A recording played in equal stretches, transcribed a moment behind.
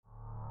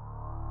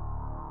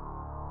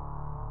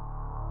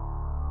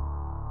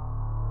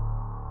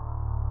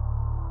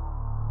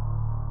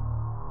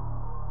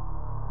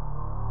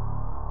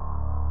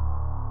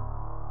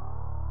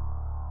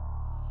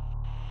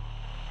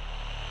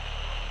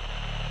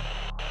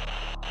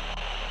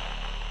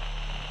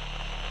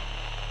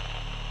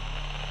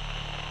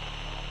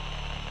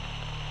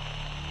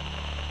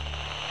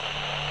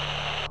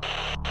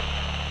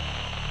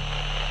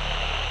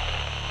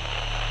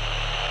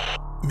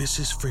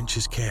Mrs.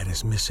 French's cat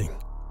is missing.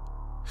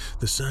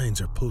 The signs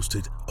are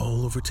posted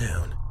all over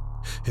town.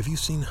 Have you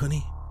seen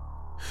Honey?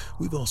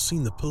 We've all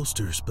seen the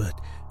posters, but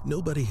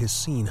nobody has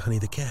seen Honey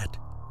the cat.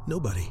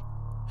 Nobody.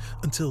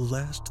 Until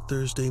last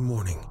Thursday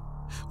morning,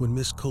 when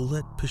Miss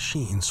Colette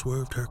Pachine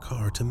swerved her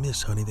car to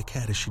miss Honey the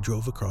cat as she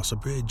drove across a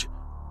bridge.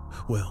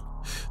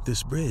 Well,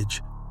 this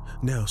bridge,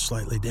 now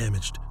slightly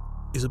damaged,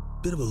 is a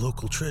bit of a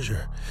local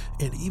treasure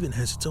and even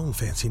has its own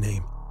fancy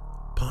name,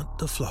 Pont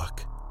de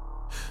Floc.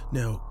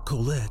 Now,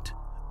 Colette,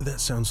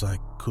 that sounds like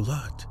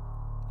culotte.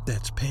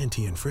 That's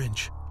panty in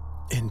French.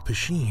 And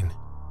Pachine,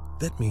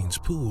 that means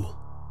pool.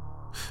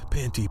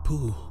 Panty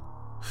pool.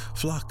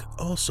 Floc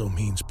also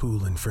means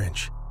pool in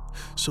French.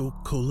 So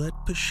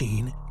Colette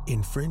Pachine,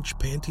 in French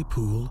panty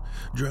pool,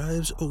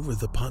 drives over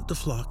the Pont de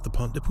Floc, the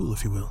Pont de Pool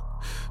if you will,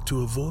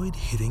 to avoid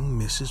hitting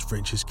Mrs.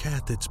 French's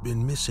cat that's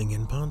been missing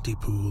in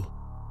Pontypool.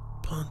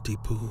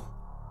 Pontypool.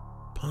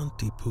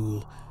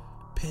 Pontypool.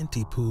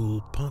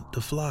 Pantypool. Pont de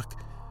Floc.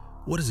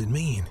 What does it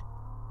mean?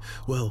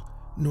 Well,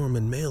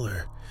 Norman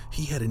Mailer,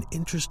 he had an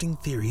interesting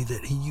theory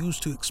that he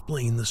used to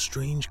explain the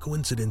strange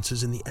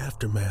coincidences in the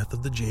aftermath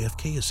of the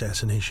JFK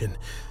assassination.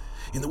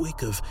 In the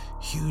wake of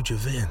huge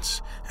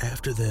events,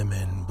 after them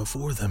and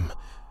before them,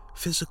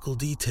 physical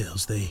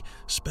details, they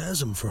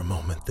spasm for a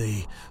moment,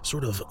 they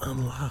sort of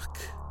unlock.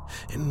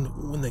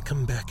 And when they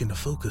come back into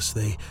focus,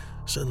 they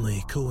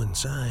suddenly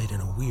coincide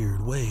in a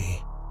weird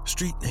way.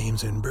 Street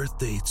names and birth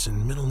dates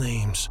and middle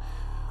names,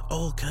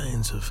 all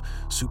kinds of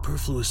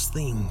superfluous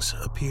things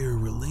appear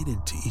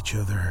related to each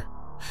other.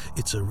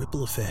 It's a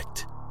ripple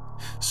effect.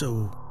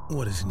 So,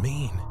 what does it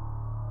mean?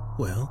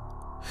 Well,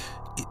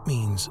 it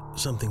means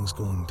something's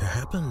going to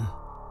happen.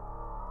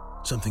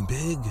 Something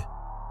big.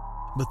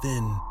 But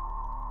then,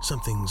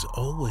 something's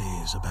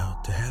always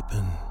about to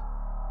happen.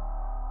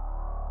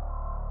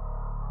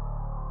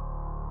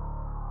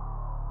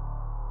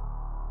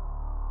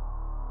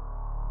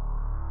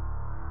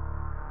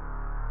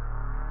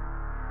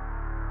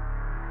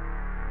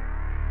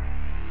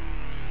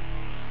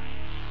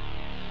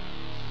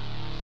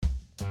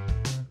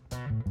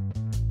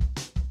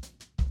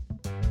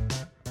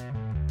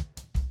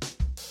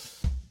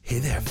 Hey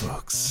there,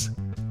 folks.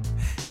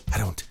 I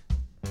don't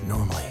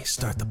normally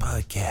start the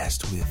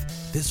podcast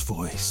with this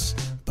voice,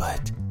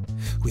 but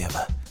we have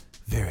a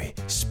very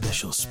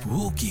special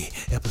spooky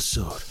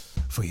episode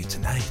for you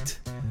tonight.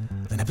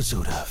 An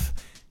episode of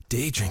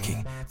Day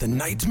Drinking the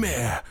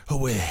Nightmare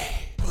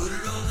Away. Put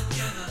it all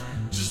together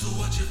just to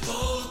watch it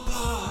fall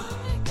apart. Oh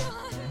my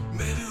God.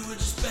 Maybe we're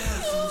just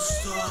bad from the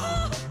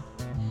start.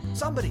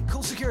 Somebody,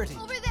 call security.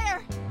 Over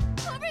there!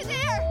 Over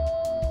there!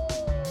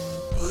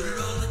 Put it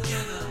all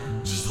together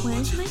just to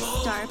Where's watch my it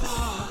fall Starbucks?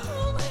 apart.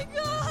 Oh my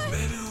God!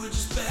 Maybe we're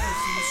just bad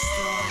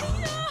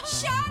from the start.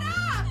 Shut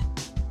up!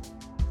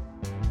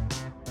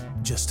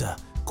 Just a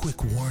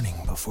quick warning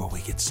before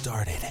we get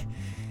started.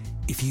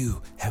 If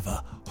you have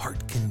a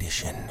heart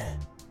condition,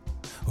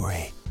 or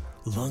a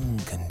lung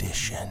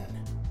condition,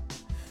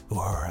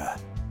 or a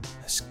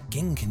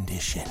skin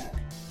condition,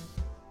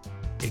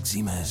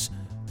 eczema is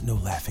no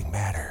laughing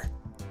matter,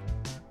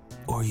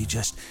 or you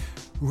just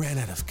ran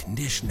out of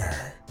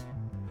conditioner,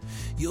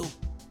 you'll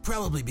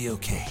probably be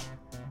okay.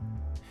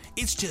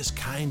 It's just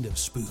kind of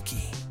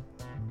spooky.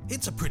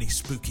 It's a pretty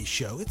spooky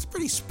show. It's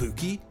pretty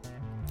spooky.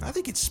 I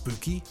think it's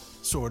spooky,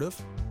 sort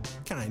of,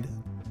 kind of.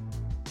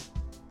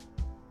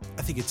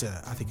 I think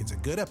it's a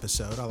good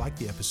episode. I like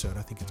the episode.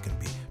 I think it's going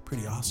to be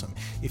pretty awesome.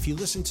 If you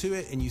listen to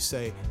it and you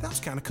say that was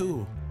kind of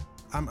cool,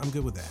 I'm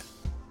good with that.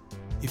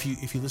 If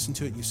you listen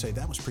to it and you say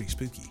that was pretty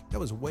spooky, that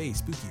was way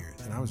spookier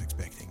than I was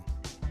expecting,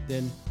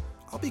 then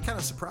I'll be kind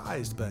of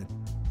surprised. But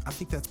I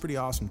think that's pretty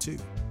awesome too.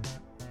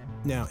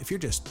 Now, if you're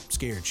just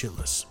scared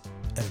shitless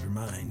out of your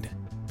mind,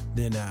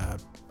 then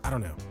I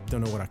don't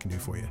know what I can do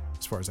for you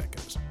as far as that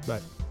goes.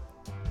 But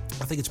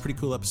I think it's a pretty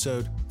cool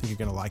episode. I think you're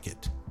going to like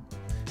it.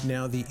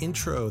 Now, the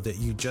intro that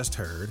you just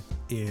heard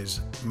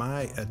is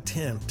my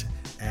attempt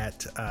at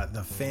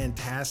the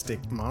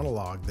fantastic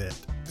monologue that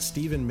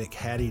Stephen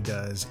McHattie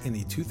does in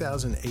the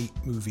 2008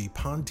 movie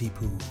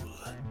Pontypool.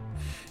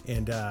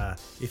 And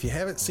if you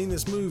haven't seen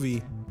this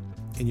movie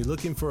and you're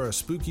looking for a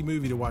spooky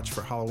movie to watch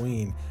for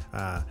Halloween,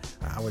 I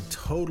would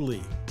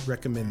totally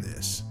recommend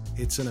this.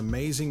 It's an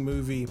amazing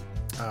movie.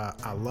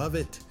 I love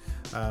it.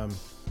 I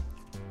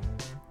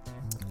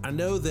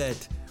know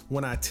that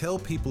when I tell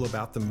people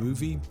about the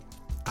movie,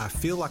 I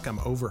feel like I'm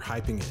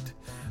overhyping it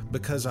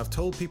because I've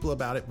told people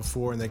about it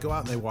before and they go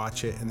out and they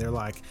watch it and they're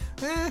like,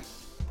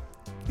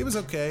 it was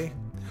okay,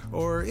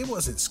 or it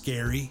wasn't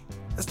scary.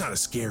 That's not a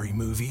scary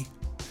movie.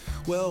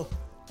 Well,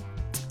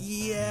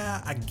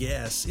 yeah, I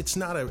guess it's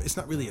not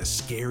really a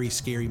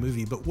scary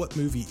movie, but what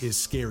movie is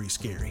scary?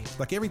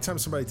 Like every time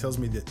somebody tells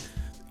me that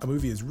a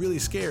movie is really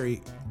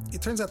scary,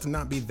 it turns out to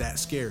not be that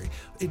scary.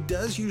 It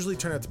does usually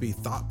turn out to be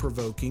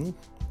thought-provoking,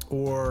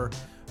 or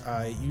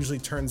it usually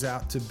turns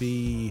out to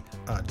be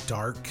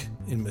dark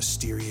and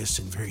mysterious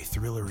and very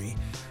thrillery,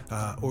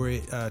 or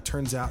it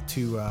turns out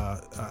to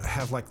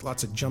have like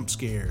lots of jump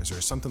scares or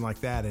something like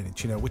that in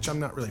it, which I'm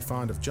not really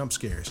fond of jump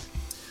scares.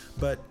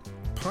 But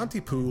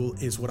Pontypool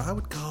is what I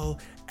would call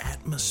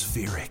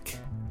atmospheric.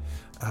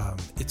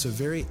 It's a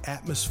very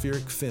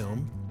atmospheric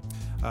film.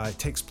 It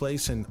takes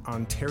place in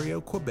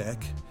Ontario,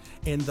 Quebec,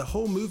 and the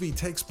whole movie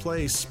takes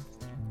place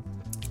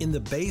in the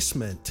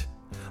basement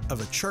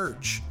of a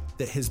church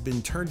that has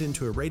been turned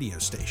into a radio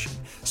station.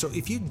 So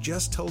if you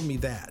just told me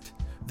that,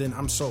 then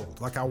I'm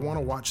sold. Like, I want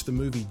to watch the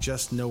movie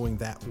just knowing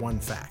that one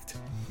fact.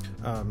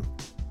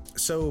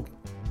 So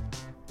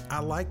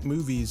I like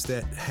movies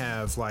that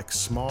have like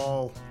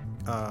small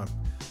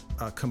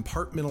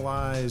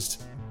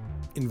compartmentalized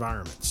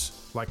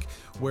environments, like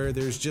where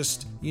there's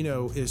just,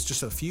 it's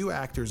just a few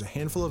actors, a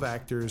handful of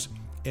actors,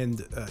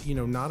 and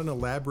not an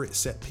elaborate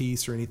set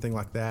piece or anything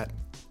like that.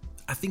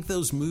 I think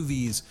those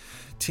movies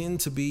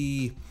tend to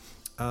be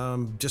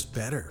just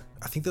better.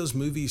 I think those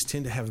movies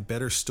tend to have a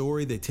better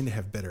story. They tend to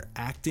have better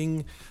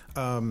acting.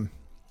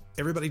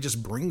 Everybody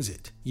just brings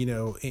it,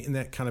 in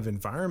that kind of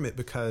environment,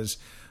 because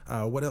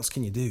what else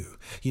can you do?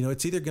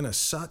 It's either going to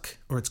suck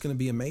or it's going to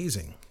be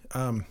amazing.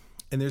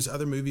 And there's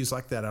other movies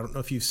like that. I don't know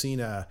if you've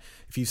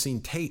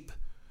seen Tape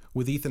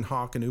with Ethan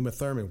Hawke and Uma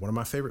Thurman. One of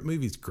my favorite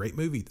movies. Great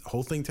movie. The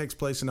whole thing takes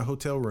place in a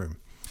hotel room.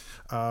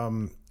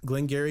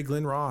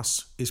 Glenn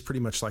Ross is pretty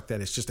much like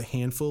that. It's just a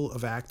handful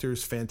of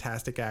actors,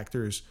 fantastic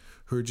actors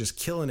who are just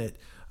killing it,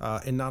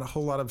 and not a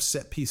whole lot of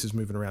set pieces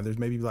moving around. There's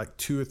maybe like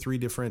 2 or 3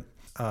 different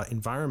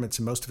environments,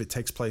 and most of it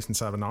takes place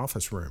inside of an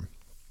office room.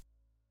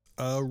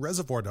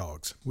 Reservoir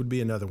Dogs would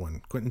be another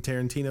one. Quentin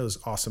Tarantino's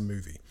awesome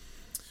movie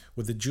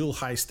with the jewel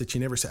heist that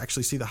you never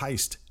actually see the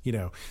heist.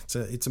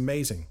 It's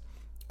amazing.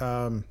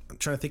 I'm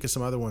trying to think of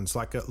some other ones,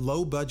 like a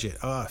low budget.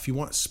 If you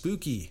want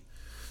spooky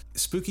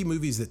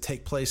movies that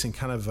take place in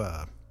kind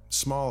of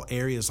small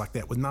areas like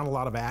that with not a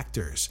lot of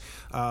actors.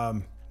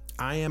 I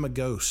Am a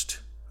Ghost.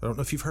 I don't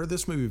know if you've heard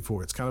this movie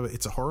before.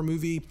 It's a horror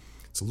movie.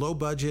 It's low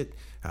budget.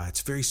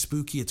 It's very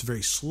spooky. It's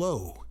very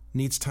slow.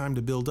 Needs time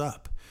to build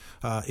up.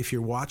 If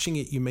you're watching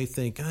it, you may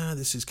think,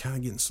 this is kind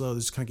of getting slow.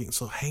 This is kind of getting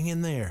slow. Hang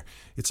in there.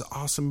 It's an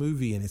awesome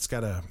movie, and it's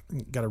got a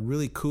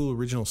really cool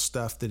original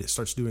stuff that it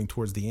starts doing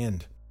towards the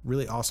end.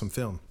 Really awesome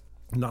film.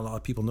 Not a lot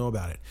of people know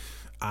about it.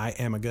 I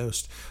Am a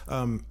Ghost.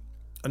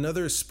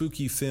 Another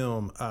spooky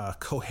film,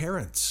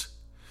 Coherence.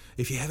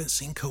 If you haven't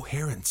seen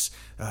Coherence,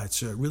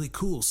 it's a really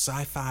cool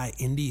sci-fi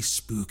indie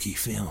spooky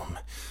film.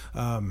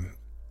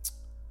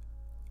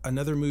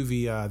 Another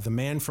movie, The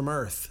Man from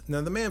Earth.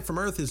 Now, The Man from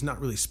Earth is not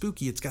really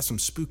spooky. It's got some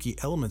spooky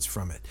elements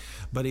from it,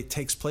 but it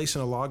takes place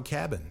in a log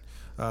cabin.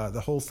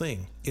 The whole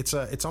thing. It's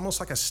almost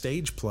like a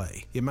stage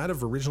play. It might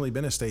have originally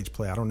been a stage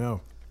play. I don't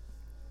know.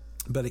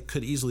 But it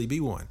could easily be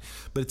one.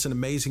 But it's an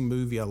amazing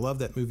movie. I love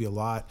that movie a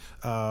lot.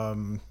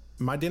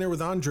 My Dinner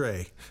with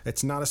Andre.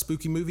 It's not a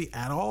spooky movie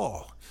at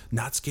all.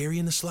 Not scary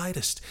in the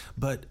slightest.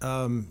 But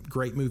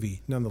great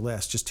movie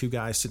nonetheless. Just 2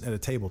 guys sitting at a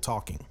table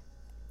talking.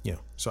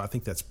 So I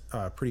think that's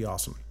pretty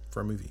awesome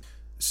for a movie.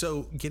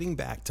 So getting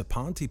back to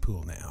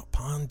Pontypool now.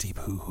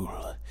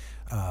 Pontypool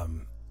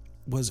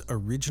was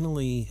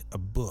originally a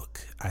book,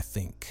 I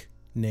think,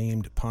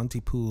 named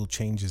Pontypool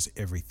Changes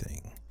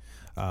Everything.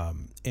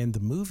 And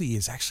the movie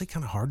is actually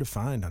kind of hard to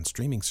find on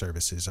streaming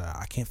services.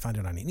 I can't find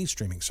it on any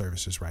streaming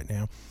services right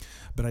now,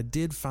 but I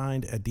did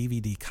find a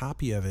DVD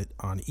copy of it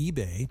on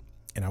eBay,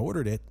 and I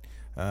ordered it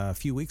a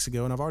few weeks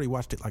ago, and I've already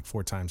watched it like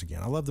 4 times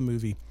again. I love the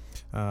movie.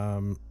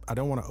 I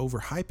don't want to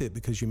overhype it,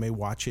 because you may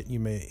watch it,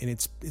 and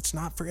it's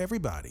not for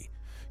everybody.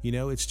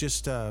 It's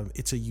just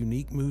it's a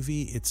unique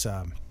movie.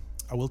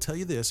 I will tell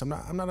you this. I'm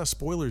not a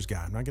spoilers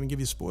guy. I'm not going to give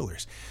you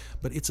spoilers,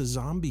 but it's a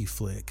zombie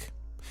flick.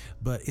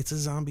 But it's a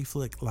zombie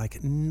flick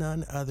like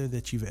none other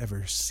that you've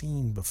ever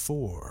seen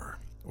before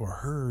or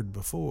heard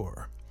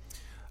before.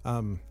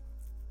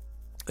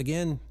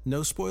 Again,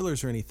 no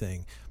spoilers or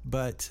anything,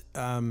 but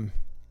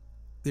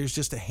there's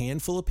just a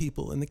handful of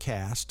people in the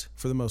cast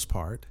for the most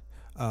part.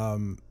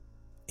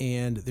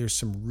 And there's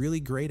some really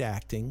great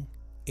acting,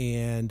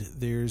 and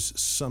there's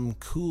some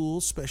cool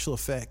special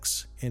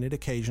effects in it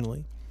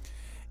occasionally.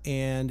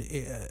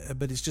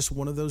 But it's just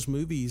one of those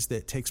movies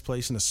that takes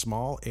place in a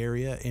small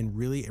area, and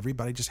really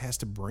everybody just has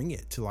to bring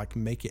it to like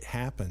make it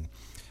happen.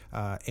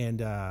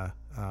 And I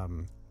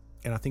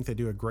think they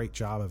do a great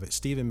job of it.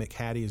 Stephen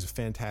McHattie is a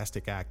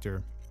fantastic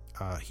actor.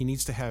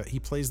 He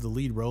plays the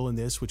lead role in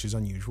this, which is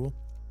unusual,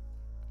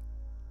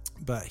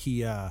 but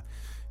he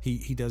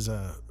does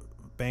a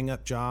bang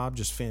up job,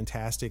 just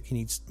fantastic. He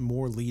needs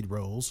more lead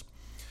roles.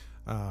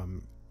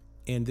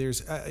 And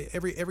there's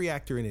every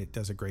actor in it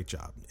does a great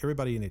job.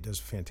 Everybody in it does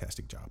a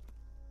fantastic job.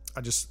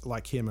 I just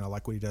like him, and I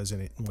like what he does in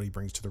it and what he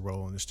brings to the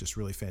role, and it's just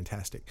really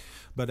fantastic.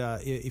 But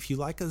if you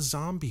like a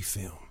zombie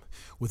film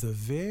with a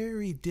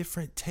very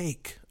different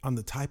take on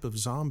the type of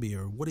zombie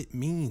or what it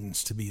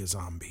means to be a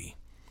zombie,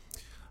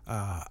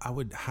 I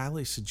would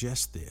highly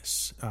suggest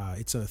this.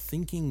 It's a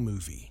thinking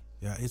movie.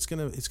 It's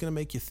gonna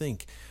make you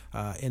think.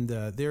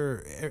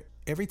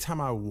 Every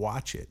time I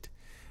watch it,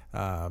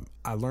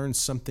 I learn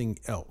something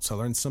else. I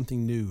learn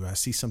something new. I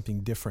see something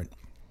different.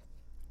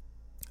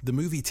 The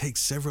movie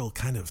takes several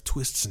kind of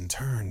twists and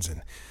turns,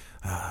 and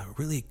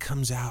really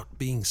comes out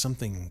being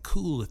something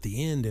cool at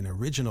the end and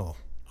original.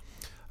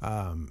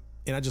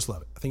 And I just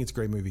love it. I think it's a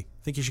great movie.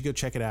 I think you should go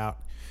check it out.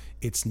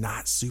 It's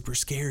not super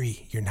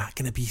scary. You're not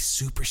going to be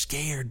super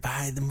scared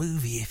by the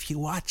movie if you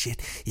watch it.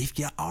 If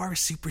you are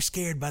super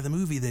scared by the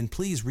movie, then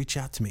please reach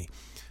out to me.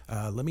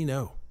 Let me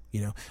know.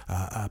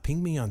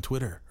 Ping me on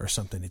Twitter or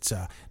something. It's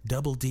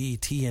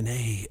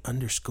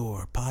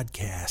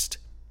DDTNA_podcast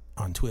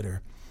on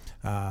Twitter.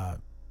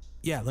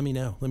 Let me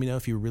know. Let me know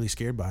if you were really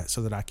scared by it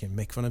so that I can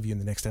make fun of you in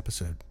the next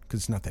episode,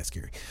 because it's not that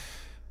scary.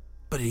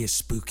 But it is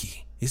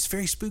spooky. It's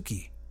very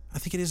spooky. I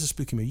think it is a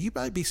spooky movie. You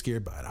might be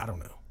scared by it. I don't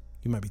know.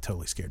 You might be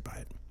totally scared by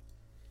it.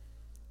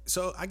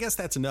 So I guess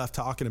that's enough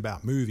talking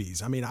about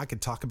movies. I mean, I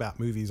could talk about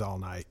movies all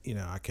night.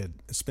 I could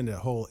spend a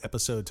whole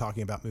episode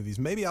talking about movies.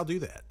 Maybe I'll do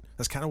that.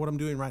 That's kind of what I'm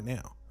doing right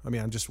now. I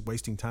mean, I'm just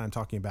wasting time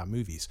talking about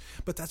movies.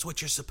 But that's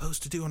what you're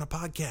supposed to do on a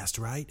podcast,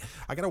 right?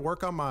 I got to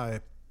work on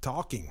my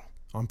talking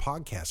on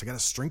podcasts. I got to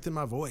strengthen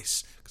my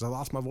voice because I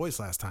lost my voice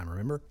last time,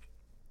 remember?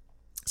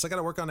 So I got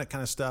to work on that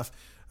kind of stuff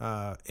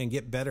and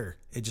get better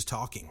at just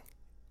talking.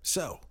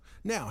 So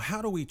now,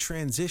 how do we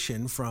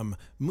transition from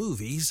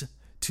movies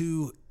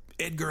to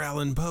Edgar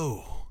Allan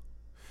Poe?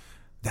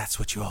 That's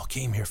what you all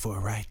came here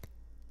for, right?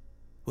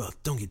 Well,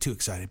 don't get too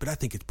excited, but I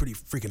think it's pretty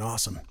freaking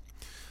awesome.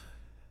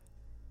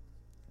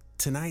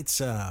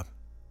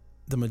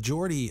 The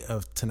majority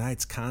of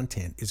tonight's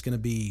content is going to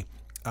be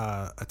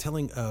a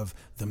telling of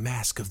The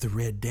Mask of the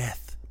Red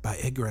Death by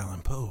Edgar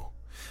Allan Poe.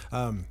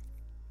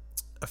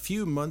 A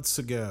few months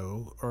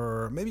ago,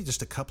 or maybe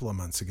just a couple of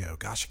months ago,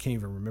 gosh, I can't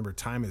even remember.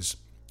 Time is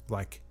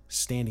like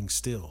standing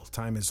still.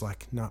 Time is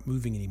like not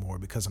moving anymore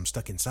because I'm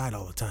stuck inside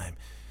all the time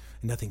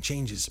and nothing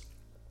changes.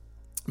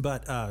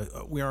 But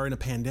we are in a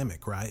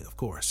pandemic, right? Of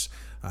course.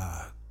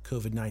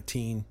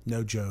 COVID-19,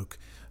 no joke,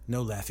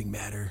 no laughing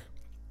matter.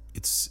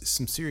 It's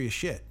some serious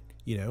shit,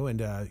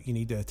 and you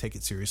need to take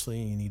it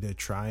seriously, and you need to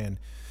try and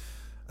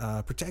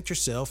protect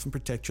yourself and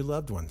protect your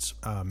loved ones.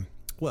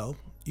 Well,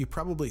 you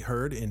probably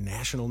heard in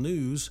national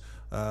news,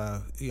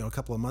 a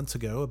couple of months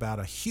ago about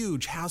a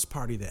huge house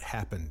party that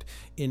happened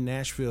in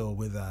Nashville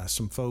with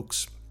some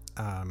folks.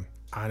 I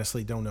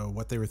honestly don't know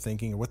what they were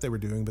thinking or what they were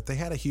doing, but they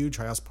had a huge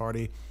house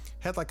party,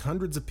 had like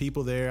hundreds of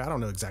people there. I don't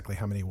know exactly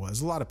how many it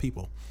was. A lot of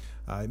people.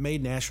 It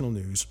made national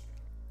news.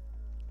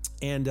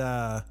 And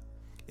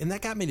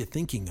that got me to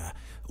thinking,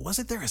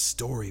 wasn't there a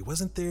story?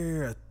 Wasn't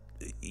there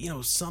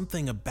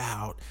something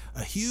about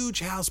a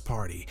huge house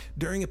party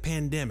during a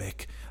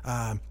pandemic,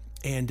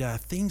 and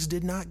things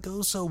did not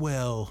go so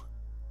well.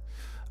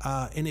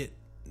 And it,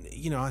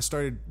 I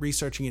started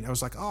researching it, and I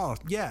was like, oh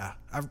yeah,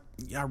 I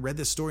read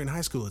this story in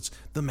high school. It's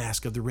The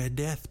Mask of the Red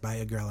Death by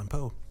Edgar Allan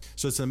Poe.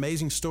 So it's an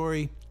amazing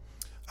story,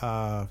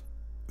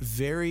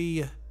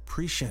 very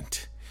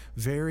prescient,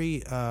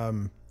 very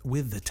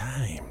with the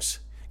times,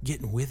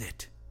 getting with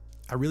it.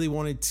 I really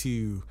wanted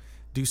to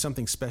do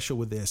something special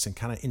with this and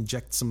kind of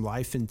inject some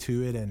life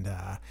into it and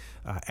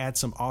add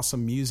some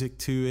awesome music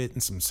to it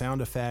and some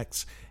sound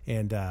effects.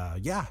 And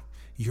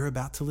you're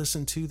about to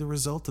listen to the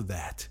result of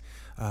that.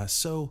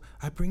 So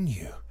I bring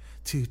you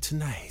to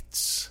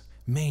tonight's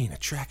main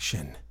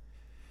attraction,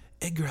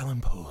 Edgar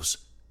Allan Poe's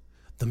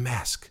The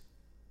Mask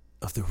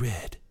of the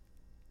Red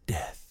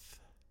Death.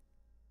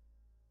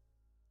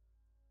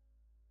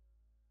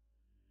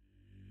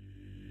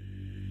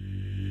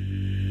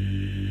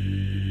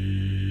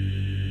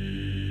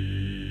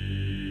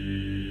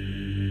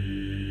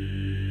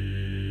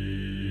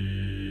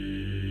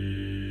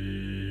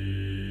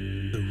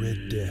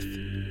 Red Death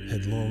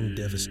had long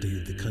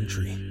devastated the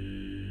country.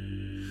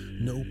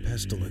 No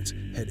pestilence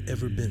had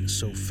ever been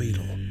so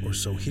fatal or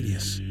so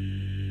hideous.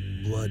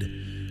 Blood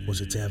was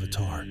its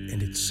avatar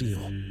and its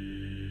seal,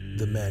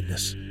 the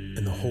madness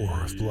and the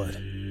horror of blood.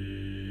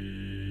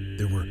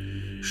 There were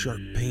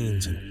sharp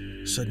pains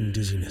and sudden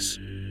dizziness,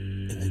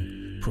 and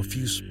then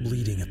profuse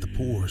bleeding at the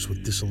pores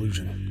with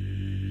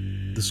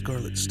disillusion. The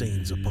scarlet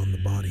stains upon the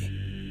body,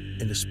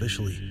 and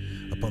especially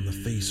upon the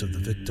face of the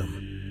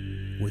victim,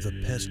 were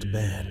the pest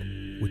ban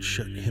which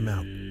shut him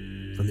out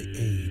from the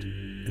aid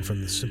and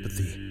from the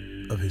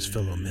sympathy of his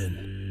fellow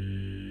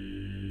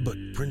men. But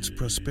Prince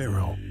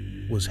Prospero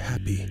was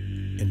happy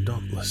and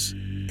dauntless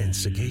and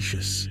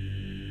sagacious.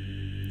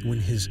 When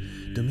his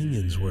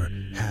dominions were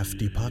half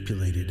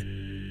depopulated,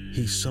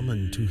 he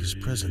summoned to his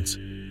presence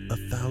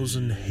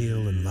 1,000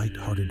 hale and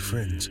light-hearted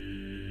friends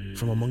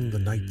from among the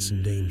knights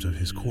and dames of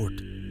his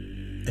court,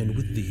 and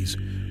with these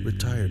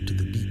retired to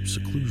the deep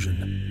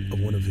seclusion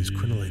of one of his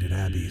crenellated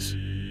abbeys.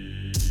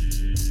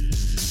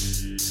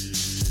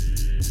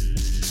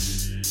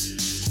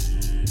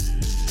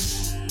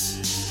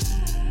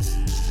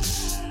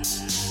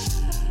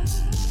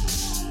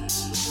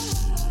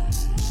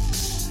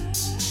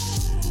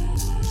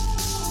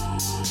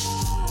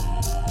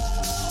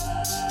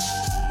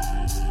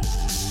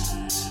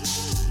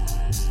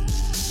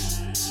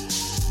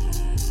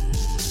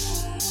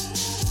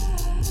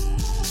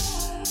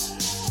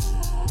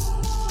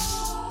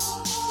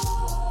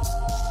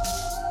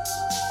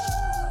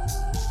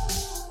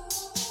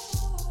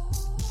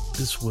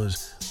 This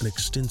was an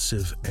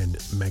extensive and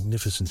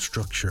magnificent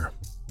structure.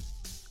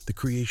 the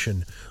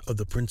creation of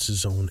the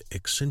prince's own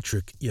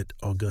eccentric yet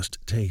august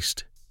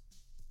taste.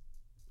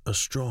 A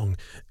strong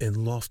and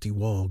lofty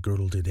wall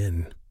girdled it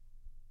in.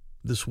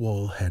 This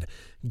wall had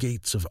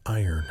gates of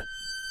iron.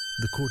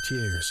 The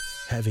courtiers,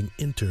 having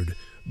entered,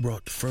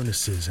 brought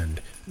furnaces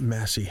and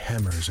massy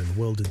hammers and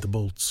welded the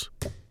bolts.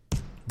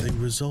 They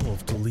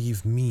resolved to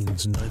leave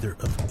means neither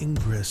of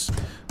ingress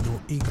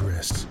nor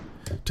egress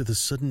to the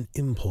sudden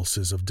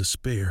impulses of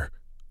despair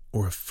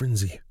or of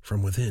frenzy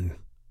from within.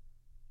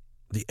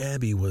 The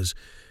abbey was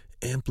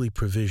amply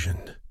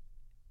provisioned.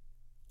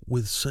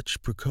 With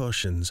such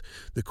precautions,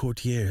 the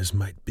courtiers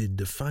might bid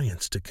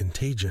defiance to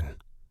contagion.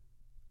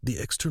 The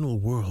external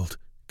world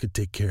could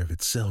take care of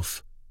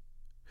itself.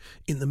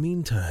 In the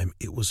meantime,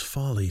 it was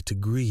folly to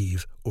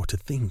grieve or to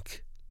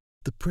think.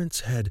 The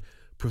prince had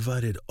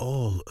provided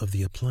all of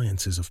the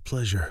appliances of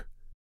pleasure.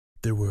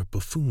 There were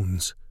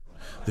buffoons,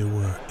 there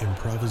were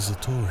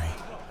improvisatori,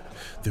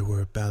 there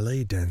were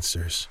ballet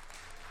dancers,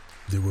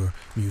 there were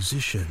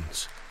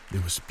musicians,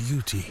 there was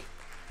beauty,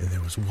 and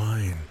there was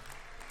wine.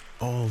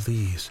 All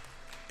these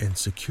and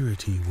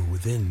security were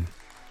within.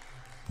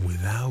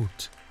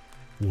 Without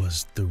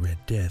was the Red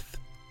Death.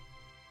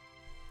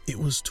 It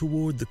was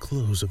toward the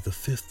close of the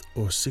 5th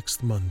or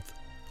 6th month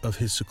of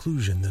his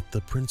seclusion that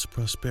the Prince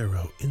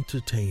Prospero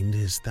entertained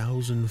his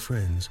 1,000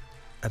 friends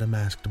at a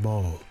masked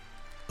ball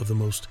of the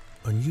most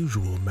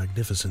unusual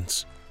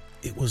magnificence.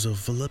 It was a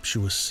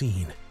voluptuous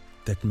scene,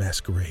 that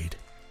masquerade.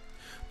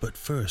 But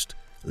first,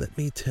 let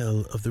me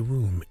tell of the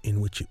room in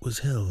which it was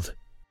held.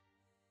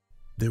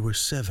 There were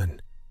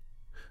 7,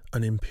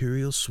 an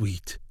imperial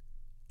suite.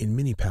 In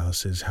many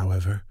palaces,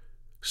 however,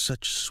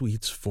 such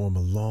suites form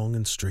a long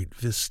and straight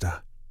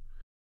vista,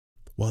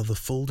 while the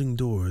folding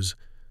doors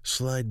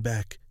slide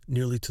back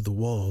nearly to the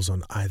walls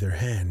on either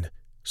hand,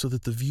 so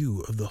that the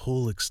view of the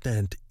whole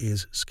extent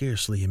is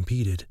scarcely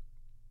impeded.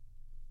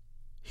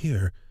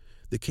 Here,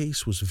 the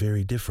case was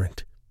very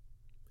different,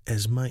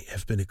 as might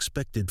have been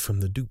expected from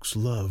the Duke's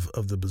love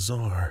of the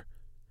bizarre.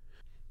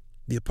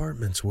 The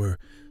apartments were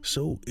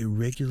so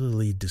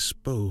irregularly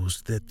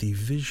disposed that the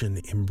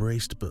vision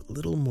embraced but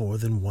little more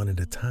than one at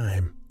a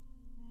time.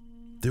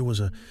 There was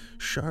a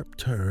sharp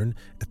turn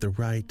at the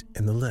right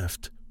and the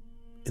left.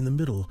 In the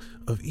middle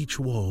of each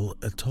wall,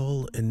 a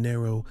tall and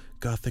narrow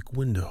Gothic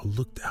window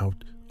looked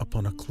out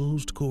upon a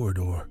closed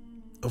corridor,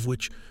 of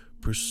which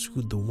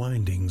pursued the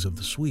windings of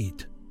the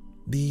suite.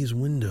 These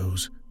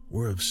windows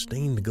were of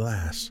stained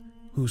glass,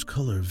 whose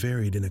color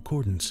varied in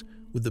accordance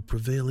with the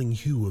prevailing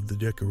hue of the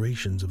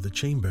decorations of the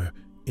chamber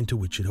into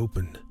which it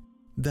opened.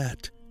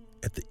 That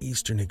at the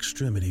eastern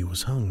extremity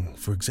was hung,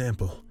 for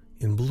example,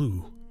 in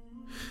blue,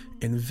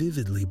 and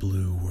vividly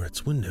blue were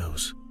its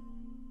windows.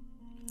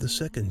 The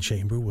second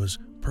chamber was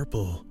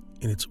purple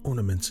in its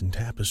ornaments and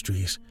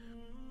tapestries,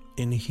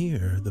 and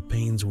here the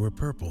panes were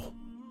purple.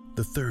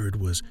 The third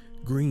was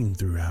green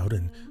throughout,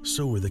 and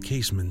so were the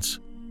casements.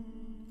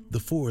 The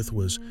fourth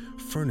was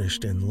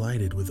furnished and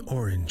lighted with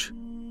orange,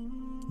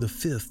 the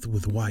fifth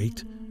with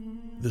white,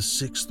 the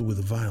sixth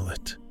with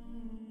violet.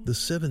 The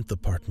 7th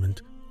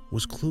apartment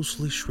was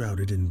closely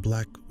shrouded in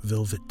black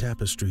velvet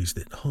tapestries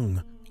that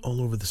hung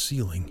all over the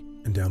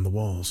ceiling and down the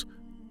walls,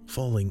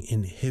 falling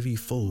in heavy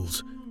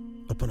folds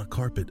upon a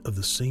carpet of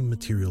the same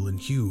material and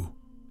hue.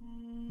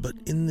 But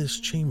in this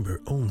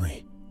chamber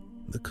only,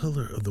 the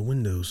color of the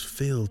windows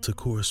failed to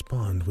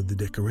correspond with the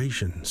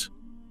decorations.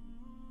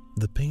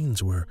 The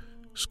panes were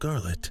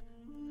scarlet,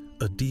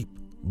 a deep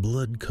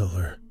blood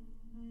color.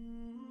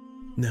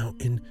 Now,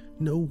 in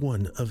no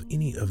one of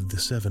any of the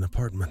 7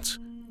 apartments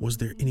was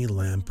there any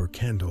lamp or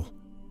candle,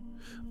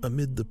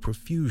 amid the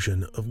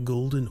profusion of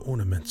golden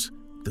ornaments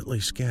that lay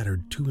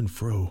scattered to and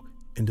fro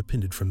and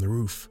depended from the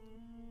roof.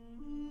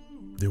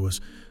 There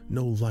was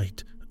no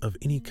light of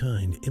any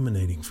kind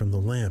emanating from the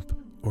lamp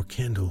or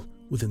candle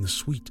within the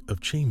suite of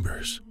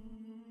chambers.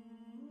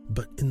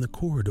 But in the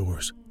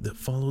corridors that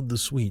followed the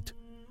suite,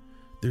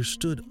 there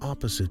stood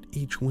opposite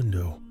each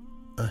window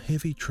a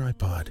heavy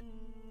tripod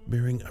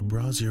bearing a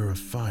brazier of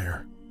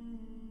fire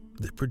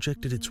that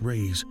projected its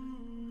rays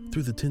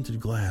through the tinted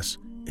glass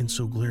and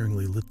so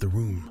glaringly lit the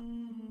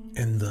room,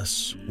 and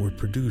thus were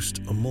produced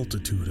a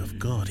multitude of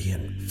gaudy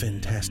and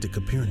fantastic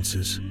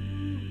appearances.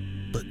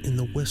 But in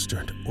the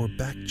western or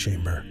back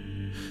chamber,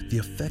 the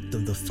effect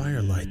of the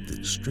firelight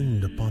that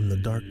streamed upon the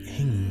dark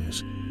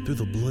hangings through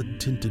the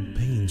blood-tinted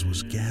panes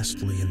was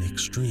ghastly in the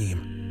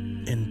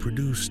extreme, and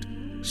produced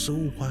so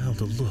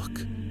wild a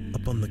look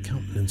upon the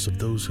countenance of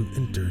those who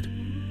entered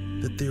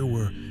that there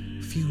were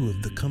few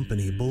of the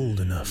company bold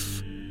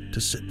enough to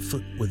set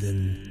foot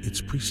within its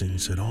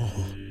precincts at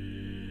all.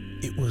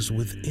 It was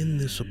within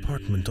this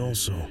apartment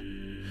also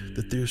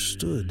that there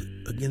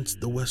stood against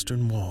the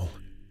western wall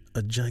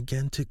a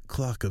gigantic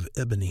clock of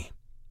ebony.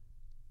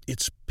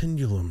 Its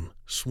pendulum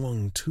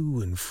swung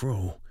to and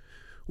fro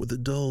with a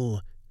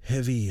dull,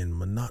 heavy, and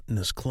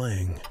monotonous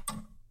clang,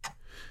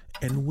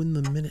 and when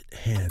the minute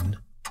hand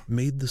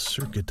made the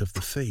circuit of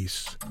the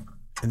face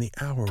and the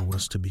hour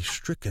was to be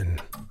stricken,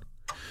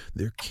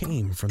 there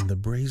came from the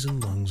brazen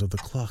lungs of the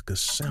clock a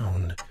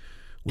sound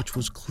which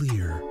was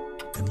clear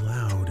and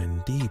loud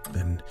and deep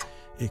and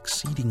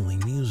exceedingly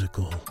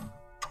musical,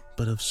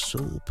 but of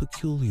so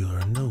peculiar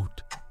a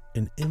note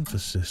and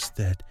emphasis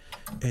that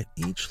at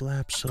each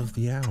lapse of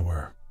the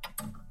hour,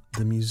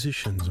 the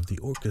musicians of the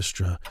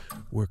orchestra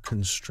were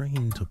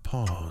constrained to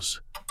pause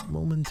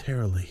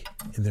momentarily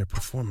in their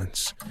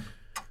performance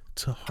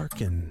to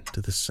hearken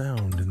to the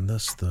sound, and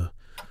thus the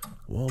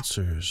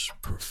waltzers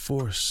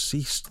perforce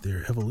ceased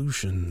their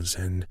evolutions,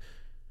 and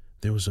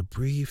there was a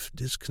brief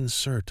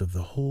disconcert of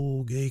the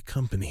whole gay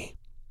company.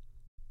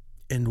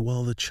 And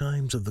while the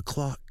chimes of the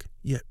clock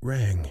yet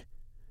rang,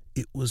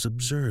 it was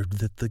observed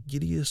that the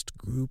giddiest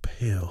grew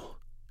pale,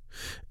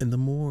 and the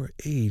more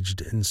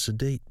aged and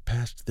sedate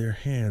passed their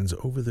hands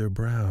over their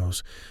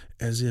brows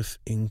as if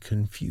in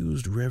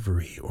confused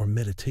reverie or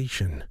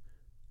meditation.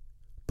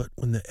 But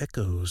when the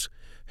echoes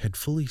had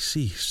fully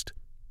ceased,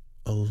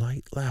 a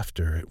light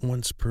laughter at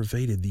once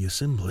pervaded the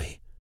assembly.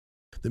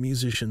 The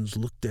musicians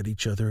looked at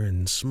each other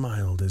and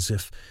smiled as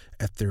if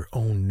at their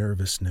own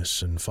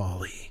nervousness and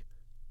folly,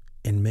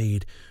 and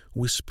made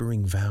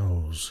whispering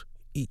vows,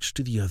 each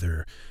to the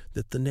other,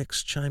 that the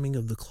next chiming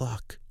of the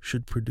clock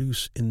should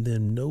produce in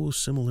them no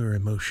similar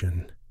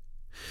emotion.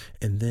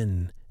 And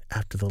then,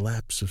 after the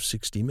lapse of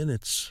 60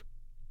 minutes,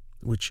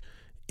 which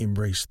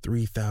embrace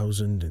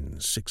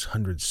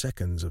 3,600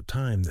 seconds of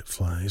time that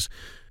flies,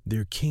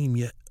 there came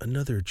yet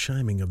another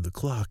chiming of the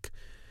clock,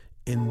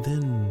 and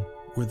then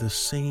were the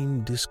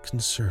same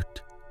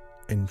disconcert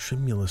and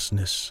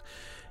tremulousness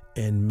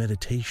and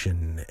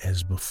meditation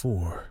as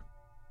before.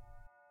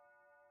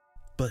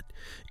 But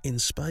in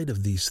spite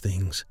of these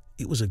things,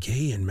 it was a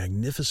gay and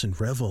magnificent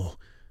revel.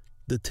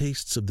 The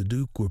tastes of the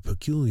Duke were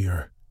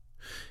peculiar.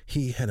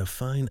 He had a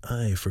fine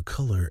eye for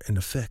color and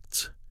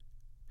effects.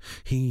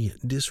 He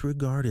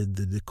disregarded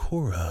the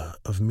decora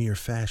of mere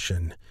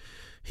fashion.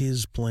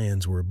 His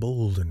plans were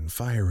bold and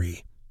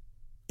fiery,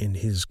 and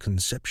his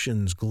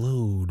conceptions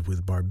glowed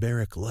with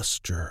barbaric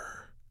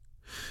luster.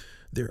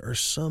 There are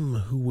some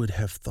who would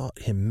have thought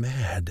him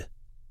mad.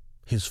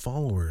 His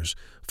followers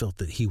felt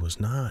that he was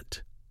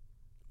not.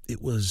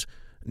 It was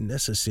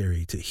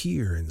necessary to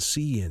hear and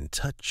see and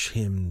touch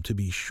him to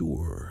be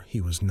sure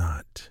he was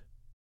not.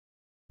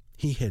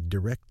 He had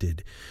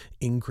directed,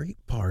 in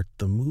great part,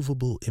 the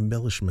movable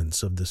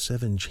embellishments of the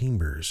 7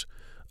 chambers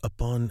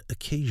upon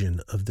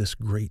occasion of this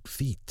great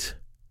feat,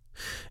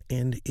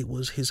 and it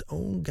was his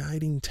own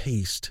guiding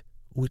taste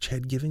which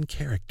had given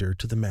character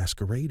to the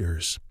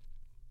masqueraders.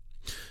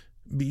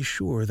 Be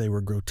sure they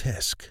were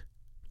grotesque.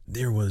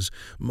 There was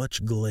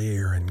much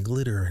glare and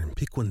glitter and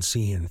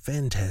piquancy and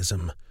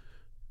phantasm,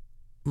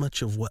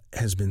 much of what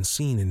has been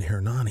seen in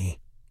Hernani.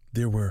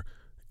 There were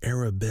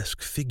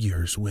arabesque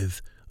figures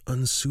with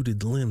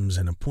unsuited limbs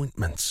and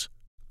appointments.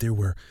 There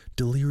were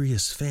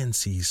delirious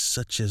fancies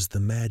such as the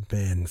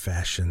madman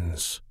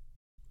fashions.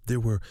 There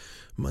were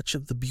much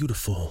of the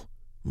beautiful,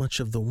 much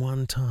of the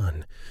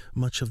wanton,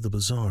 much of the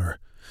bizarre,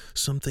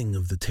 something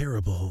of the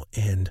terrible,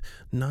 and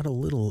not a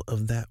little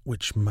of that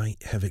which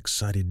might have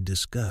excited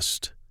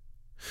disgust.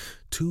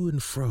 To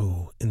and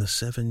fro in the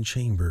 7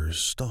 chambers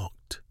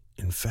stalked,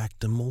 in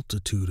fact, a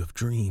multitude of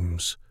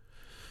dreams,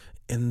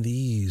 and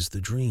these,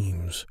 the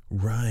dreams,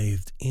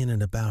 writhed in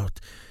and about,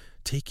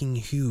 taking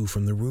hue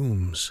from the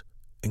rooms,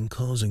 and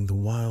causing the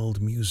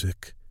wild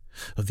music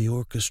of the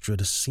orchestra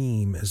to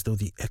seem as though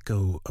the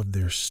echo of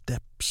their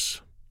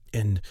steps,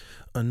 and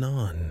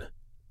anon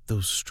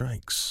those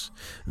strikes,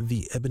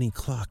 the ebony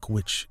clock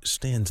which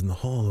stands in the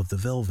hall of the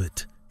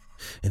velvet,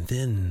 and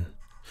then,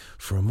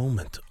 for a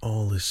moment,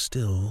 all is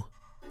still,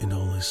 and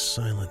all is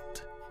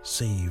silent,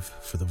 save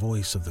for the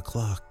voice of the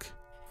clock.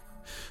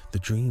 The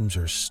dreams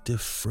are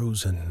stiff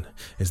frozen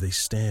as they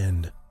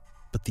stand,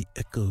 but the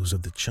echoes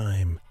of the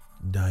chime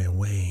die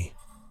away.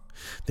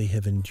 They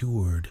have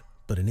endured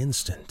but an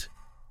instant,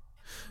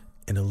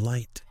 and a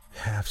light,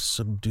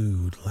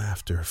 half-subdued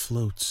laughter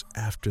floats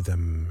after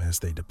them as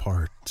they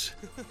depart.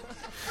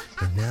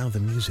 And now the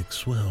music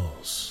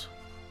swells,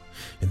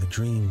 and the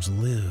dreams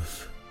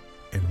live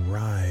and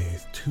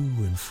writhe to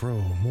and fro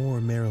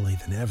more merrily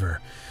than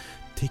ever,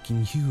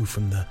 taking hue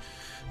from the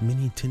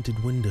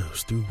many-tinted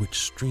windows through which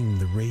stream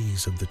the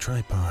rays of the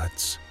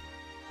tripods.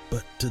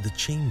 But to the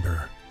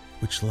chamber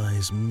which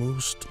lies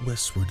most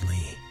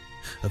westwardly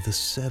of the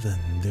 7,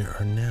 there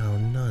are now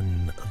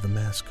none of the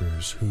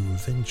maskers who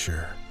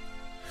venture,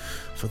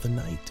 for the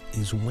night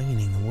is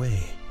waning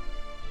away,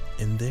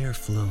 and there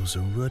flows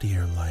a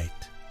ruddier light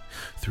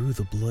through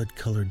the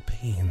blood-colored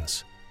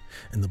panes,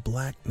 and the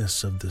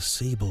blackness of the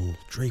sable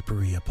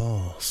drapery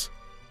appalls.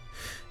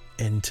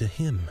 And to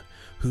him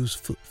whose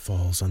foot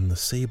falls on the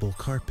sable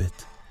carpet,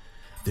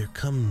 there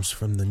comes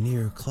from the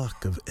near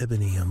clock of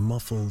ebony a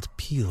muffled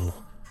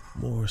peal,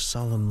 more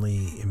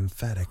solemnly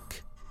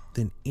emphatic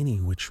than any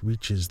which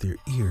reaches their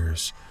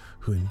ears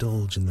who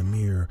indulge in the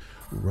mere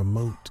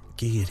remote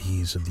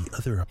gaieties of the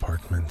other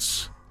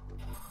apartments.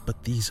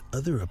 But these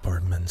other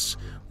apartments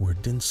were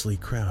densely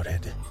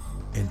crowded,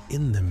 and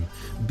in them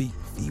beat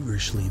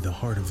feverishly the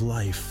heart of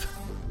life,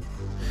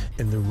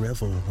 and the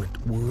revel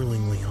went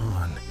whirlingly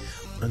on,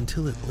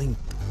 until at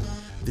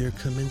length there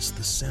commenced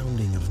the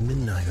sounding of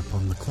midnight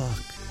upon the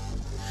clock,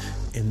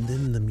 and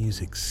then the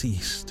music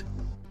ceased,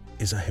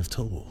 as I have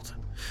told,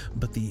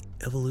 but the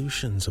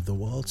evolutions of the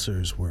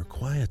waltzers were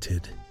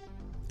quieted,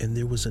 and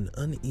there was an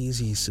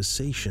uneasy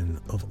cessation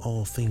of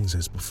all things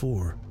as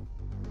before.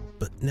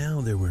 But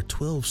now there were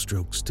 12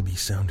 strokes to be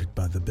sounded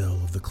by the bell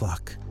of the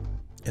clock,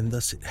 and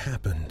thus it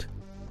happened,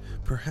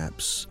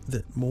 perhaps,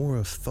 that more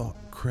of thought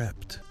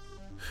crept,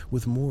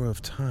 with more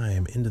of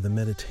time, into the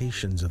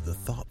meditations of the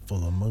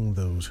thoughtful among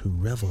those who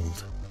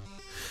reveled.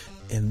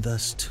 And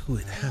thus too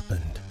it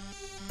happened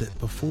that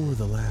before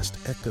the last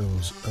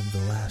echoes of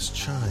the last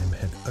chime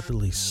had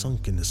utterly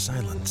sunk into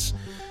silence,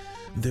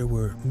 there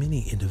were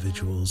many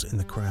individuals in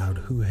the crowd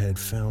who had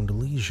found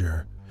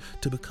leisure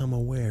to become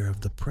aware of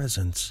the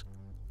presence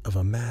of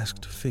a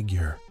masked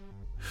figure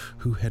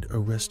who had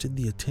arrested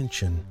the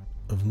attention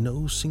of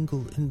no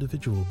single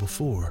individual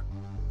before,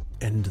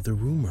 and the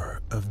rumor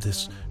of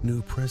this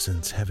new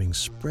presence having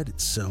spread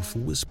itself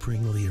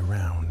whisperingly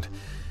around,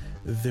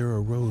 there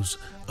arose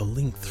a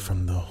length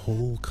from the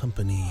whole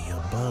company a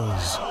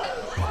buzz,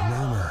 a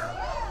murmur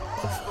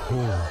of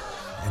horror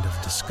and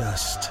of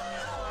disgust.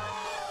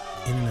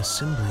 In an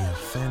assembly of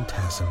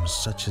phantasms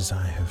such as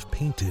I have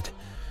painted,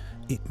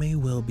 it may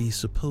well be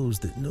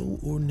supposed that no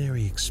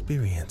ordinary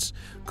experience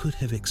could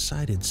have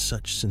excited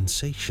such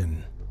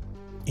sensation.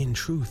 In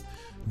truth,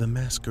 the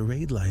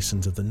masquerade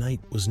license of the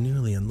night was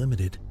nearly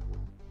unlimited,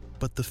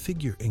 but the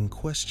figure in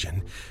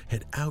question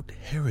had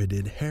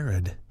out-Heroded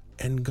Herod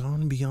and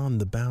gone beyond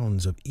the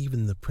bounds of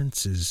even the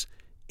prince's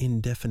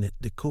indefinite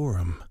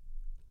decorum.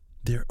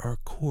 There are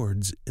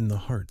chords in the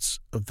hearts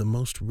of the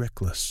most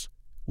reckless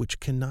which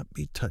cannot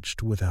be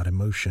touched without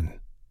emotion,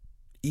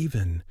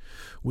 even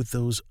with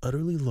those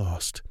utterly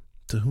lost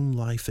to whom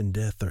life and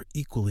death are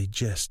equally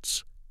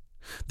jests.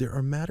 There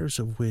are matters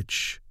of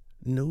which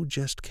no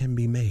jest can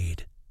be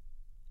made.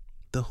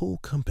 The whole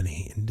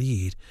company,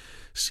 indeed,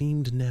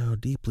 seemed now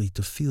deeply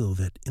to feel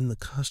that in the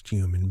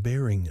costume and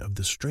bearing of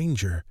the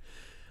stranger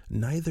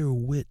neither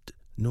wit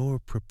nor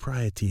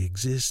propriety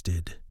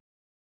existed.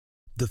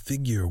 The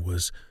figure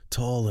was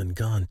tall and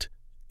gaunt,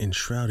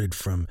 enshrouded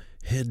from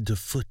head to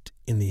foot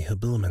in the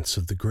habiliments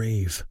of the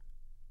grave.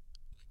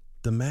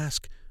 The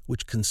mask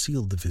which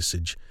concealed the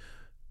visage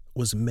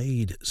was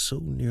made so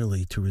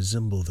nearly to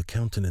resemble the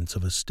countenance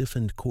of a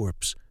stiffened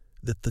corpse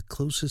that the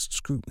closest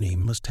scrutiny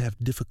must have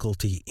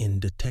difficulty in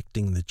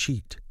detecting the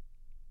cheat.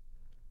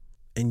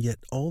 And yet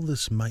all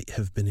this might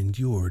have been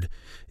endured,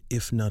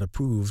 if not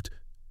approved,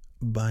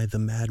 by the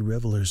mad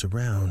revelers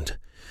around,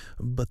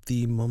 but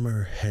the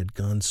mummer had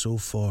gone so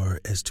far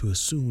as to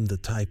assume the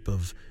type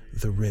of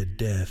the Red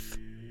Death.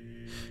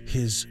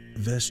 His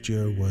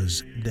vesture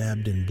was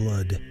dabbed in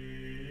blood,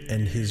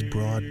 and his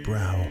broad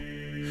brow,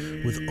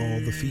 with all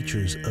the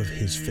features of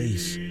his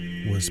face,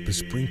 was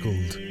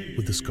besprinkled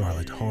with the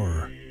scarlet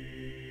horror.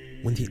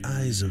 When the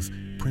eyes of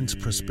Prince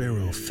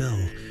Prospero fell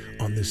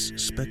on this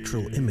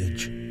spectral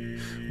image,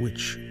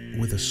 which,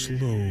 with a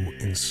slow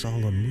and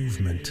solemn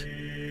movement,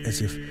 as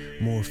if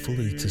more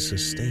fully to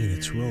sustain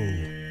its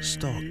role,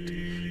 stalked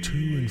to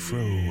and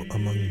fro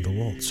among the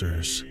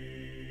waltzers,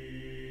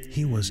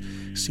 he was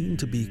seen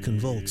to be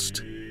convulsed,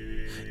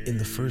 in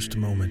the first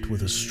moment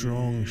with a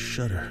strong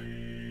shudder,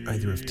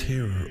 either of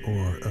terror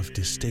or of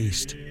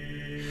distaste,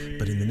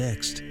 but in the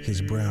next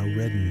his brow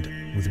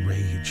reddened with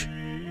rage.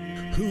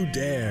 "Who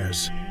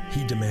dares,"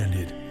 he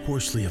demanded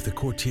hoarsely of the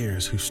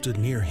courtiers who stood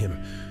near him,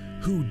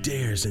 "who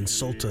dares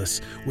insult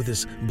us with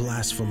this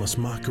blasphemous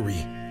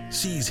mockery?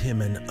 Seize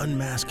him and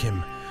unmask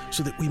him,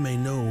 so that we may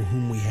know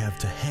whom we have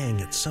to hang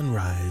at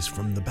sunrise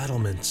from the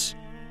battlements."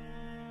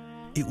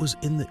 It was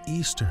in the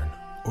eastern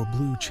or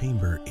blue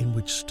chamber in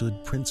which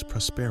stood Prince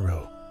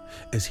Prospero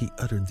as he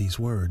uttered these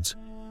words.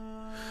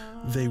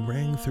 They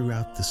rang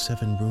throughout the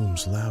 7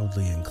 rooms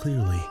loudly and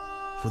clearly,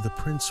 for the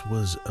prince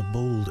was a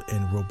bold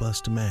and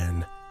robust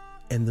man,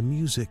 and the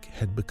music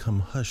had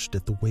become hushed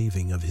at the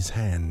waving of his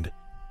hand.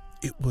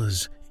 It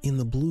was in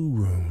the blue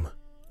room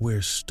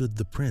where stood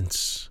the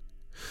prince,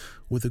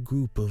 with a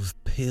group of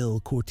pale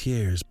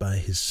courtiers by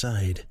his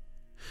side.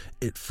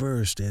 At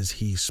first, as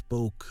he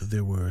spoke,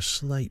 there were a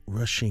slight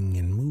rushing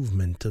and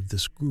movement of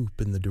this group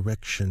in the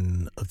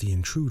direction of the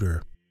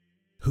intruder,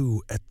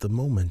 who, at the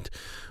moment,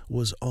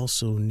 was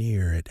also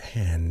near at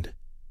hand,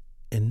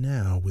 and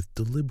now, with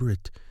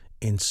deliberate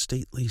and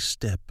stately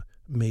step,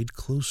 made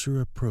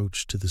closer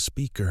approach to the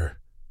speaker.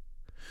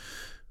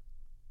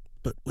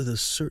 But with a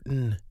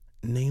certain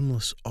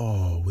nameless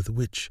awe with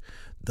which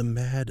the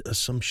mad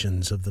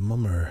assumptions of the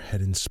mummer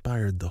had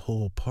inspired the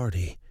whole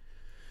party,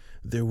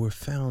 there were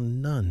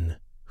found none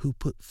who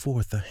put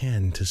forth a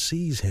hand to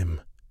seize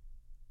him,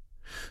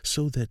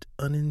 so that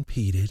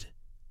unimpeded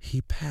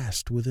he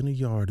passed within a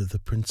yard of the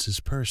prince's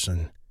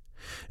person,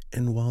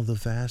 and while the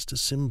vast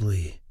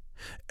assembly,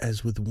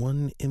 as with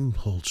one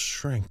impulse,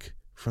 shrank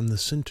from the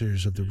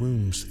centers of the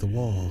rooms to the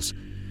walls,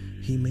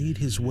 he made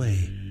his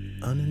way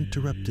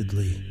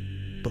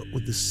uninterruptedly, but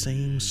with the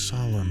same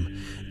solemn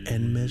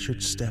and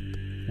measured step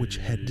which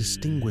had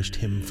distinguished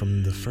him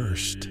from the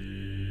first,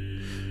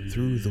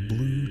 through the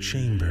blue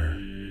chamber,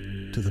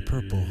 to the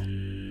purple,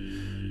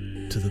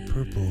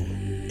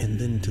 and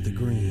then to the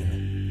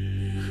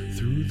green,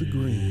 through the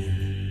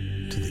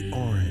green to the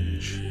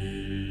orange,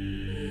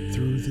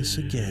 through this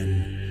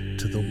again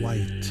to the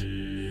white,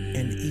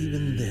 and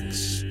even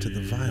thence to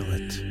the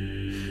violet,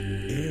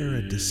 ere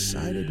a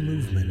decided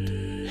movement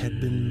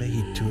had been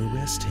made to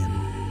arrest him.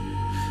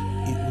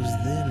 It was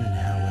then,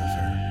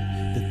 however,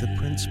 that the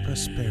Prince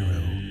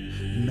Prospero,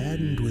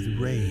 maddened with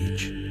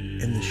rage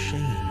and the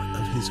shame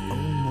of his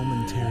own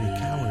momentary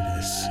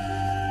cowardice,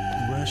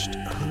 rushed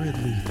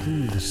hurriedly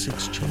through the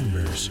 6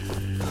 chambers,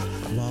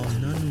 while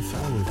none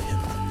followed him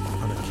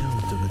on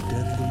account of a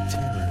deadly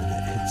terror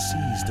that had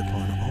seized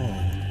upon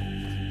all.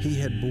 He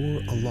had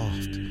bore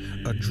aloft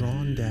a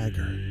drawn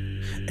dagger,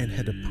 and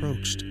had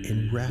approached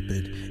in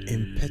rapid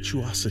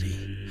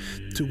impetuosity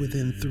to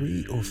within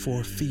 3 or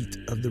 4 feet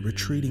of the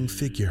retreating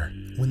figure,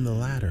 when the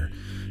latter,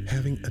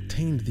 having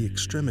attained the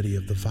extremity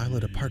of the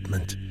violet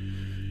apartment,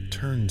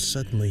 turned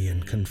suddenly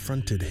and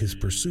confronted his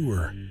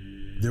pursuer.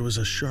 There was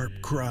a sharp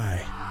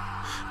cry,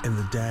 and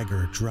the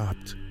dagger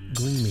dropped,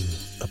 gleaming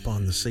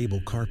upon the sable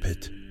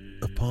carpet,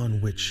 upon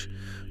which,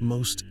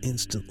 most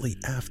instantly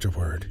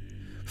afterward,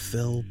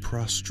 fell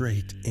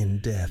prostrate in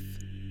death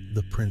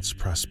the Prince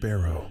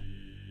Prospero.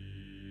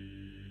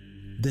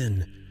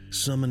 Then,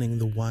 summoning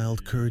the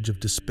wild courage of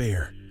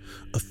despair,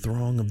 a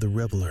throng of the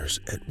revelers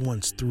at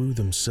once threw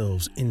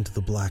themselves into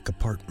the black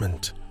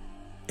apartment,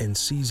 and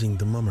seizing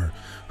the mummer,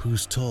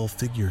 whose tall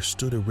figure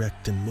stood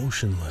erect and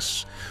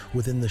motionless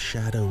within the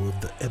shadow of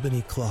the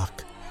ebony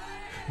clock,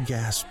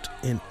 gasped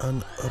in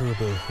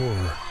unutterable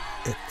horror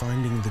at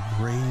finding the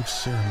grave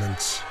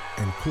cerements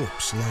and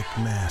corpse-like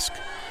mask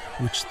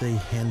which they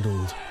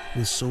handled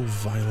with so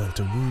violent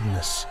a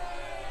rudeness,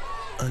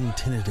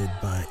 untenanted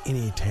by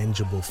any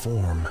tangible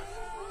form.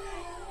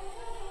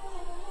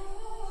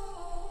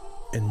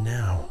 And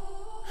now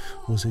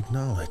was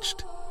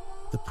acknowledged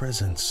the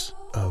presence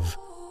of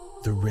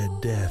the Red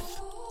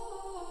Death.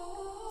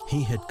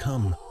 He had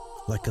come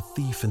like a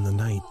thief in the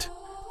night,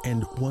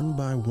 and one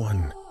by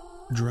one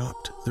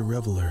dropped the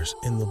revelers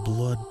in the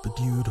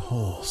blood-bedewed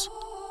halls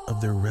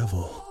of their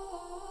revel,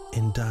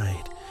 and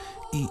died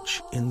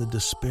each in the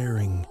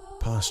despairing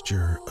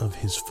posture of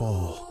his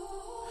fall.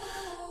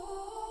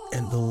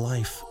 And the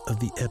life of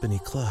the ebony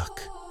clock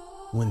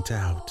went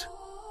out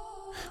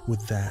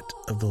with that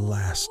of the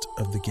last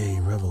of the gay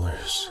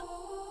revelers,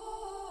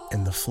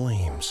 and the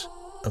flames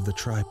of the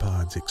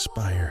tripods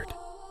expired,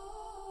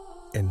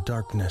 and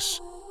darkness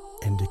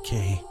and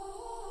decay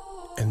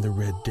and the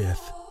Red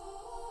Death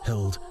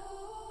held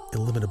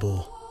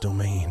illimitable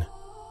domain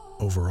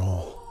over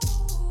all.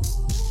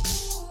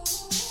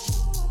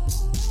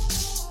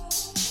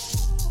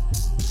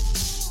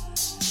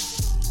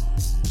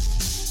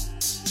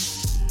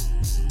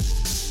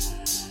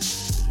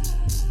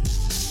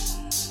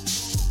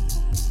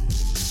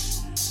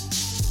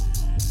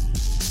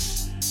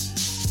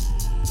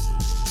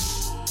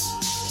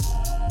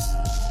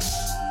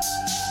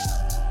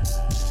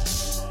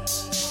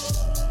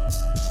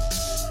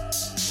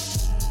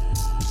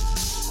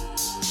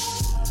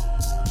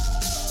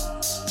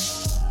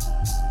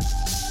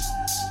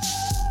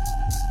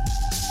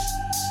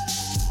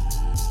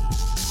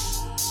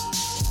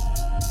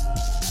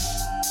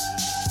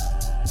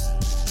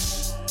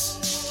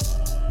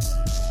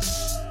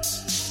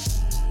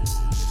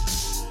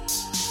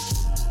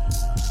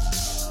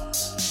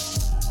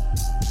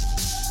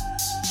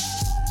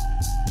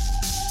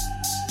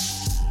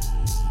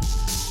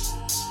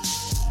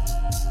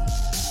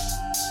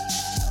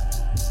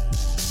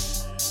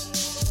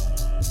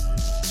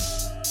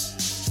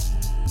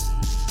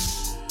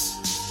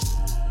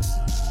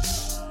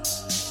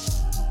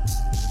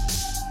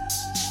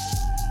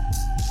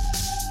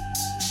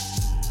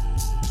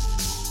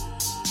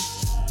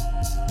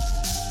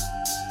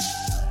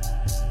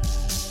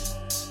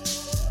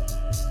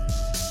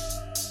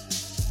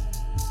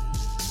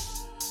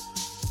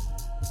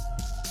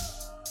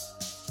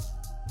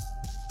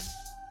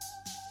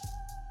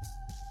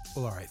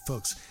 Well, all right,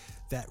 folks,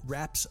 that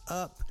wraps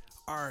up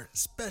our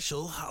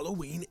special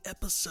Halloween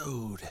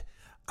episode.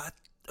 I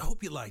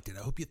hope you liked it.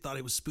 I hope you thought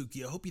it was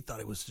spooky. I hope you thought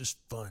it was just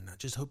fun. I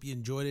just hope you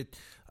enjoyed it.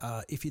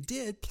 If you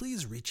did,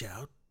 please reach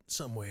out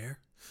somewhere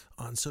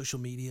on social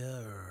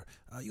media, or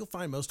you'll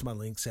find most of my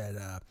links at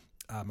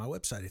my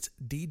website. It's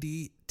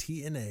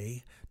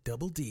DDTNA,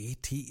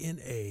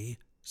 DDTNA,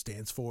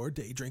 stands for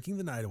Day Drinking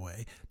the Night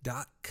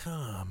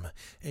Away.com.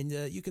 And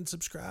you can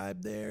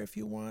subscribe there if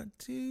you want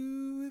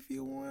to. If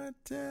you want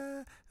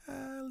to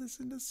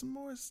listen to some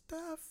more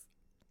stuff,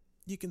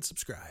 you can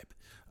subscribe.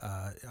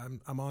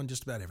 I'm on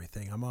just about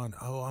everything. I'm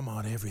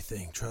on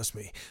everything. Trust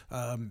me.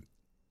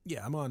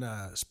 Yeah, I'm on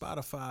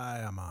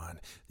Spotify. I'm on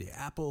the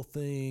Apple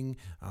thing.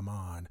 I'm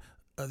on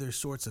other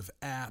sorts of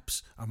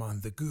apps. I'm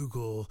on the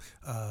Google.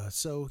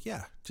 So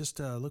yeah, just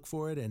look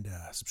for it and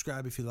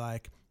subscribe if you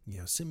like.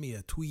 Send me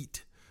a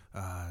tweet.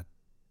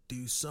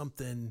 Do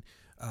something.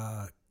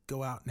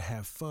 Go out and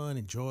have fun.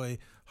 Enjoy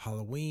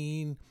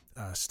Halloween.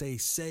 Stay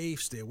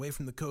safe. Stay away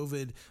from the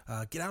COVID.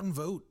 Get out and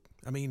vote.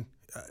 I mean,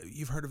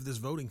 you've heard of this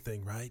voting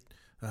thing, right?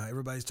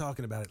 Everybody's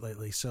talking about it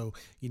lately, so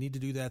you need to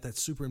do that.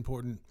 That's super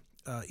important.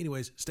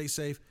 Anyways, stay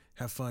safe,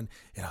 have fun,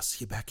 and I'll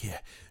see you back here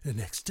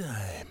next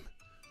time.